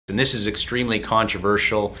And this is extremely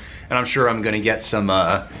controversial, and I'm sure I'm going to get some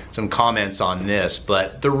comments on this,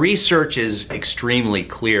 but the research is extremely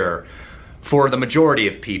clear. For the majority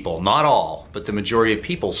of people, not all, but the majority of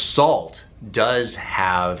people, salt does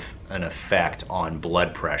have an effect on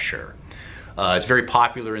blood pressure. It's very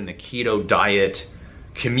popular in the keto diet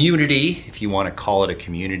community, if you want to call it a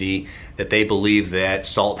community, that they believe that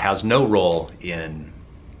salt has no role in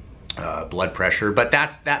blood pressure, but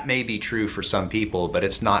that may be true for some people, but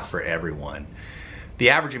it's not for everyone. The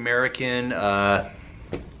average American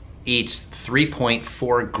eats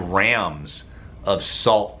 3.4 grams of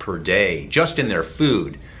salt per day just in their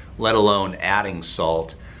food, let alone adding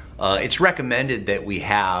salt. It's recommended that we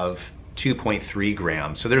have 2.3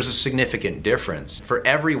 grams, so there's a significant difference. For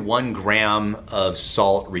every 1 gram of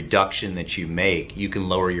salt reduction that you make, you can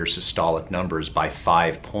lower your systolic numbers by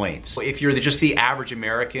 5 points. If you're just the average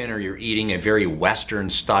American, or you're eating a very Western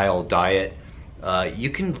style diet, you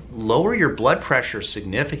can lower your blood pressure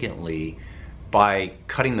significantly by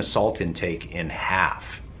cutting the salt intake in half.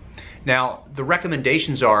 Now, the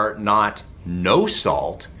recommendations are not no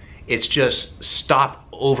salt, it's just stop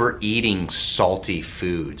overeating salty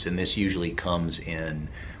foods, and this usually comes in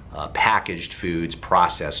packaged foods,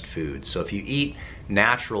 processed foods. So if you eat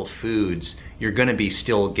natural foods, you're going to be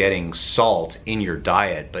still getting salt in your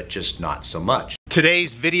diet, but just not so much.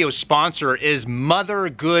 Today's video sponsor is Mother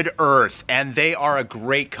Good Earth, and they are a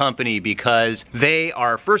great company because they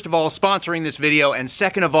are, first of all, sponsoring this video, and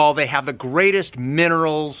second of all, they have the greatest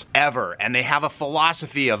minerals ever, and they have a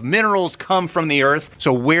philosophy of minerals come from the earth,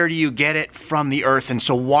 so where do you get it? From the earth. And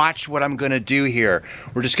so watch what I'm gonna do here.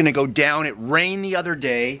 We're just gonna go down. It rained the other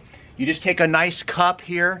day. You just take a nice cup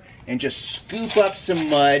here and just scoop up some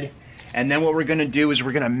mud. And then what we're gonna do is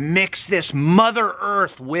we're gonna mix this Mother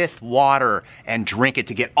Earth with water and drink it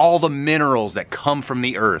to get all the minerals that come from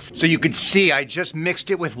the earth. So you could see I just mixed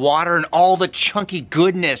it with water and all the chunky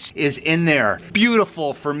goodness is in there.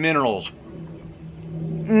 Beautiful for minerals.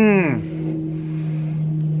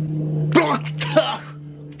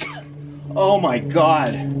 Oh my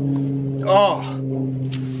God.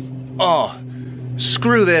 Oh,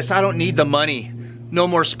 screw this. I don't need the money. No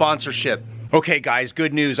more sponsorship. Okay guys,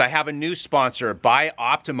 good news. I have a new sponsor,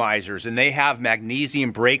 Optimizers, and they have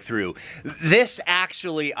Magnesium Breakthrough. This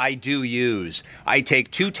actually I do use. I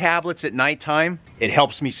take 2 tablets at nighttime. It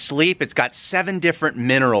helps me sleep. It's got 7 different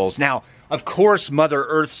minerals. Now, of course, Mother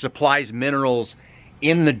Earth supplies minerals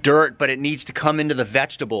in the dirt, but it needs to come into the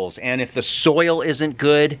vegetables. And if the soil isn't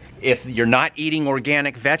good, if you're not eating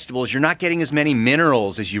organic vegetables, you're not getting as many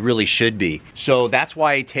minerals as you really should be. So that's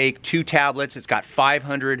why I take 2 tablets. It's got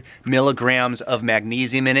 500 milligrams of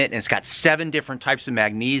magnesium in it, and it's got 7 different types of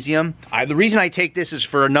magnesium. The reason I take this is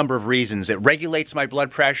for a number of reasons. It regulates my blood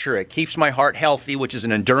pressure, it keeps my heart healthy, which is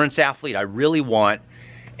an endurance athlete I really want,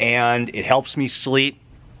 and it helps me sleep.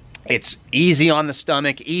 It's easy on the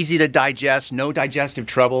stomach, easy to digest, no digestive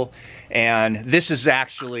trouble, and this is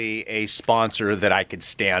actually a sponsor that I could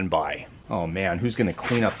stand by. Oh man, who's gonna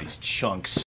clean up these chunks?